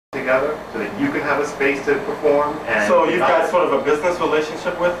together so that you can have a space to perform. And so you've got sort of a business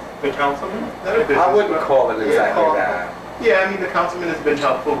relationship with the councilman? I wouldn't call it exactly that. Yeah, I mean, the councilman has been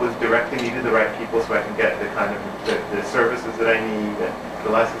helpful with directing me to the right people so I can get the kind of the services that I need and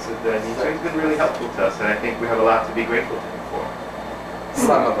the licenses that I need. So he's been really helpful to us, and I think we have a lot to be grateful to him for.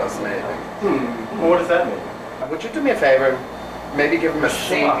 Some of us, maybe. What does that mean? Would you do me a favor? Maybe give him a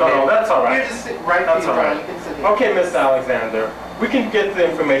seat. No, that's all right. Here, just sit right That's here, all right. Brian. You can sit here. Okay, Miss Alexander, we can get the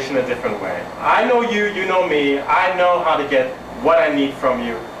information a different way. I know you, you know me. I know how to get what I need from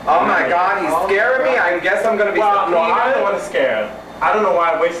you. Oh my God, he's scaring me. I guess I'm gonna be. Well, no, I don't want to scare. I don't know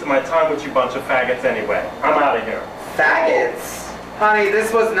why I wasted my time with you bunch of faggots anyway. I'm out of here. Faggots? Honey,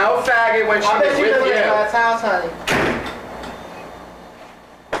 this was no faggot when she was with you. House, honey.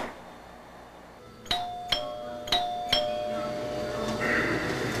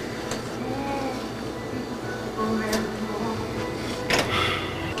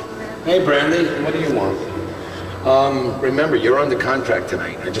 Hey, Brandy, what do you want? Remember, you're under contract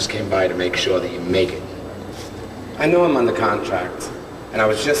tonight. I just came by to make sure that you make it. I know I'm under contract, and I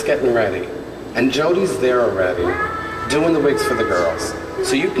was just getting ready. And Jody's there already, doing the wigs for the girls.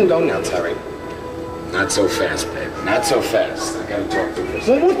 So you can go now, Terry. Not so fast, babe. Not so fast. I gotta talk to you.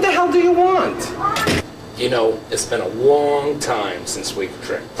 Well, what the hell do you want? You know, it's been a long time since we've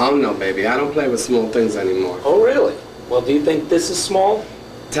tricked. Oh, no, baby. I don't play with small things anymore. Oh, really? Well, do you think this is small?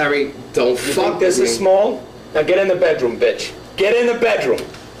 Terry, don't You fuck think this with is me. small? Now get in the bedroom, bitch. Get in the bedroom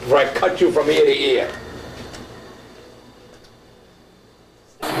before I cut you from ear to ear.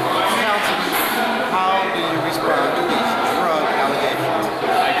 How do you respond to these drug allegations?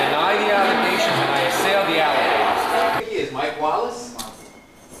 I deny the allegations and I assail the alligators. He is Mike Wallace.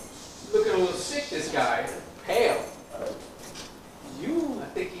 Looking a little sick, this guy. Pale.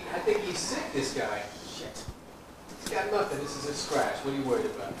 I think he's sick, this guy. Shit. He's got nothing. This is a scratch. What are you worried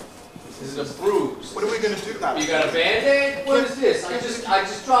about? This is a bruise. What are we going to do now? You got a Band-Aid? What is this? I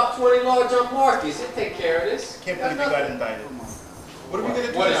just dropped 20 large on Marcus. He'll take care of this. I can't believe you got indicted. What are we going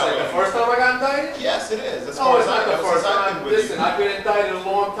to do What is now? it, the first time I got indicted? Yes, it is. As No, far it's as I not know, the first since I've time. been with Listen, you. I've been indicted a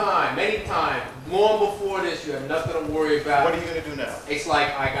long time, many times. Long before this, you have nothing to worry about. What are you going to do now? It's like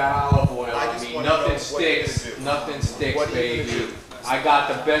I got olive oil I on just me. wanna know Nothing what you're sticks. gonna do. Nothing sticks, What are you gonna baby. do? I got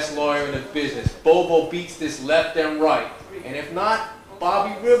the best lawyer in the business. Bobo beats this left and right. And if not,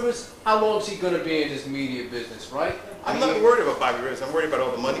 Bobby Rivers, how long is he going to be in this media business, right? I'm not worried about Bobby Rivers. I'm worried about all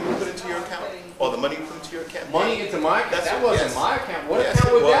the money you put into your account. All the money you put into your account. Money into my account? That wasn't my account. What Yes, account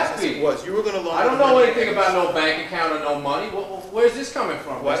it would was. that Yes, be? it was. You were going to loan I don't the know money. anything about no bank account or no money. Where's this coming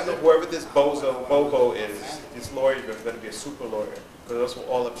from? Well, I know whoever this Bobo is, this lawyer is going to be a super lawyer. Because that's what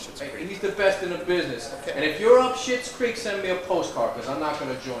all of Shit's Creek. He's the best in the business. Okay. And if you're up Shit's Creek, send me a postcard, because I'm not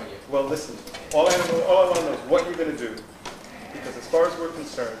going to join you. Well, listen. All I want to know is what you're going to do. Because as far as we're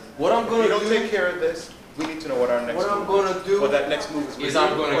concerned, What I'm going to if you don't take care of this, we need to know what our next What move I'm going to do What that next move is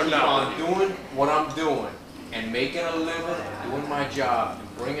I'm going to keep on with you. doing what I'm doing and making a living and doing my job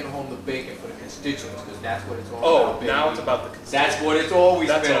and bringing home the bacon for the constituents, because that's what it's all about, baby. Now it's about the constituents. That's what it's always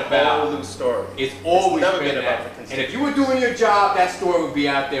That's been a about. whole new story. It's always never been been about that. the And if you were doing your job, that story would be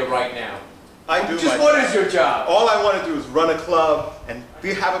out there right now. I do Just my what job. is your job? All I want to do is run a club and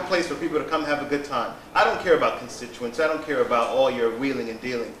have a place for people to come have a good time. I don't care about constituents. I don't care about all your wheeling and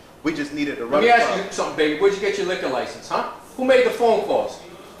dealing. We just needed to run Let me a ask club. you something, baby. Where'd you get your liquor license, huh? Who made the phone calls?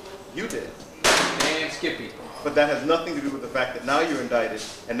 You did. Damn Skippy. But that has nothing to do with the fact that now you're indicted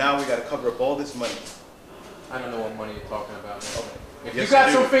and now we got to cover up all this money. I don't know what money you're talking about. Okay. If Yes, you got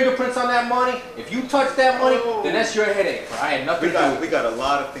you some do. fingerprints on that money, if you touch that money, Oh. then that's your headache. I had nothing to do with it. We got a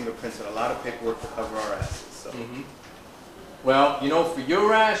lot of fingerprints and a lot of paperwork to cover our asses. So. Well, you know, for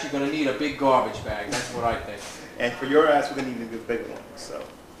your ass, you're going to need a big garbage bag. That's what I think. And for your ass, we're going to need a big one. So.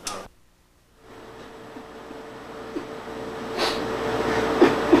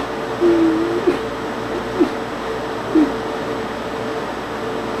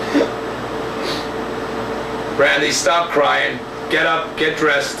 Brandy, stop crying. Get up, get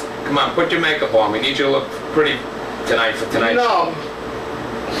dressed. Come on, put your makeup on. We need you to look pretty tonight for tonight. No.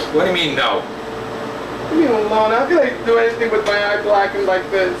 What do you mean, no? Leave me alone. How can I do anything with my eye blackened like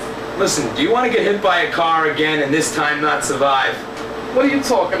this? Listen, do you want to get hit by a car again and this time not survive? What are you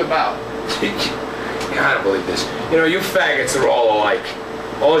talking about? I don't believe this. You know, you faggots are all alike.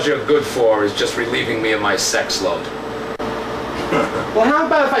 All you're good for is just relieving me of my sex load. Well, how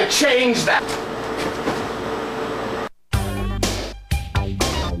about if I change that?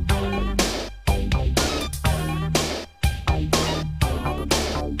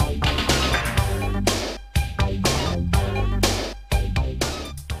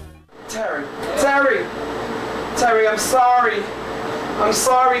 Terry, I'm sorry. I'm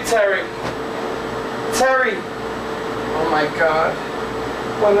sorry, Terry. Terry! Oh my God.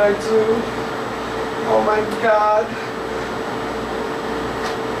 What did I do? Oh my God.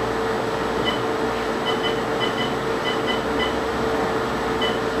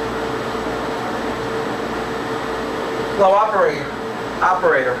 Hello, operator.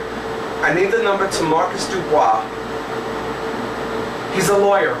 Operator. I need the number to Marcus Dubois. He's a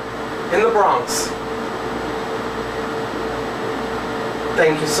lawyer in the Bronx.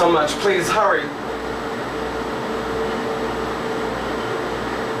 Thank you so much. Please hurry.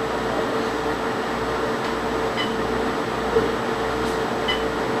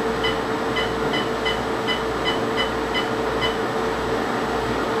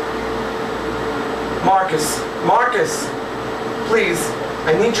 Marcus, Marcus, please,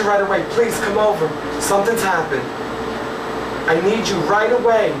 I need you right away. Please come over. Something's happened. I need you right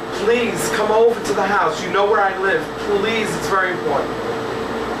away. Please come over to the house. You know where I live. Please, it's very important.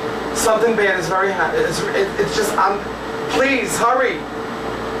 Something bad is very happening. It's just, please, hurry.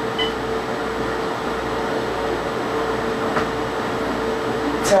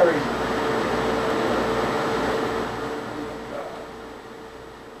 Terry.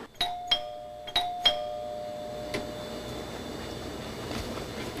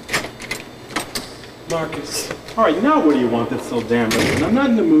 Marcus. All right, now what do you want that's so damn urgent? I'm not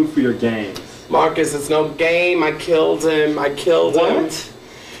in the mood for your games. Marcus, it's no game. I killed him. I killed him. What?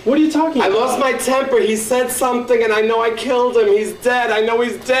 What are you talking about? I lost my temper. He said something and I know I killed him. He's dead. I know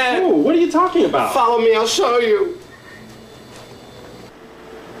he's dead. Oh, what are you talking about? Follow me. I'll show you.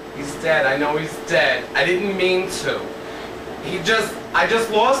 He's dead. I know he's dead. I didn't mean to. I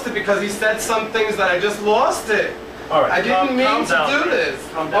just lost it because he said some things that I just lost it. All right, I didn't mean to do Brandy. this.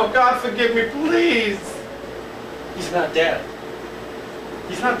 Calm down. Oh, God, forgive me, please. He's not dead.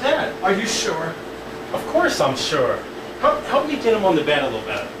 He's not dead. Are you sure? Of course I'm sure. Help me get him on the bed a little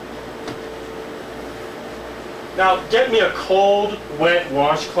better. Now, get me a cold, wet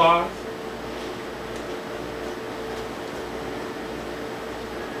washcloth.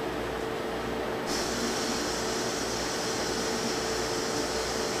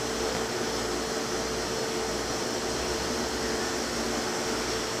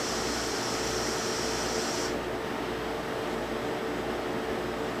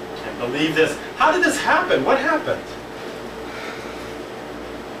 Believe this. How did this happen? What happened?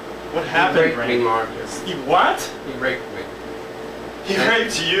 What happened, He raped Brandy? me, Marcus. He what? He raped me. He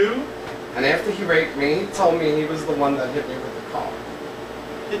raped you? And after he raped me, he told me he was the one that hit me with the car.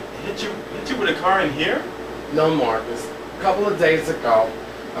 Hit you with a car in here? No, Marcus. A couple of days ago,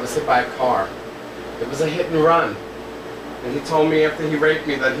 I was hit by a car. It was a hit and run. And he told me after he raped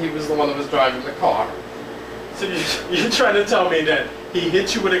me that he was the one that was driving the car. So you're trying to tell me that he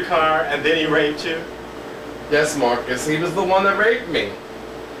hit you with a car and then he raped you? Yes, Marcus. He was the one that raped me.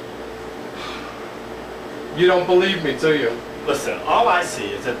 You don't believe me, do you? Listen, all I see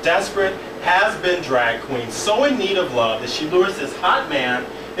is a desperate, has-been drag queen so in need of love that she lures this hot man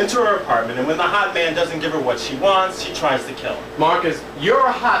into her apartment, and when the hot man doesn't give her what she wants, she tries to kill him. Marcus, you're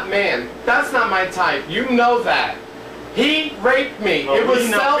a hot man. That's not my type. You know that. He raped me. Well, it was we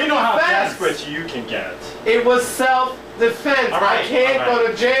know self-defense. how desperate you can get. It was self-defense. I can't go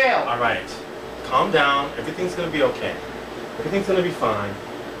to jail. All right. Calm down. Everything's going to be okay. Everything's going to be fine.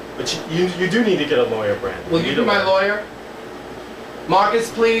 But you do need to get a lawyer, Brandy. Will you be my lawyer? Marcus,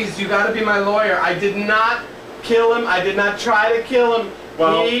 please, you got to be my lawyer. I did not kill him. I did not try to kill him.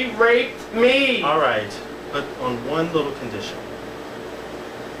 Well, he raped me. All right. But on one little condition.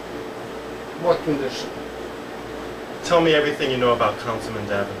 What condition? Tell me everything you know about Councilman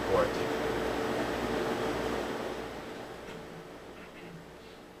Davenport.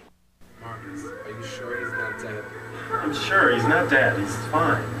 Marcus, are you sure he's not dead? I'm sure he's not dead. He's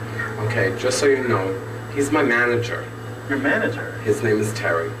fine. Okay, just so you know, he's my manager. Your manager? His name is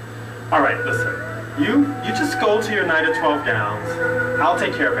Terry. All right, listen. You just go to your night of 12 gowns. I'll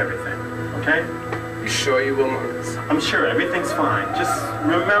take care of everything, okay? You sure you will, Marcus? I'm sure everything's fine. Just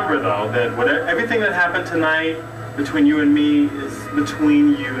remember, though, that everything that happened tonight between you and me is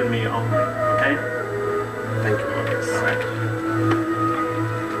between you and me only, okay? Thank you, Marcus. All right.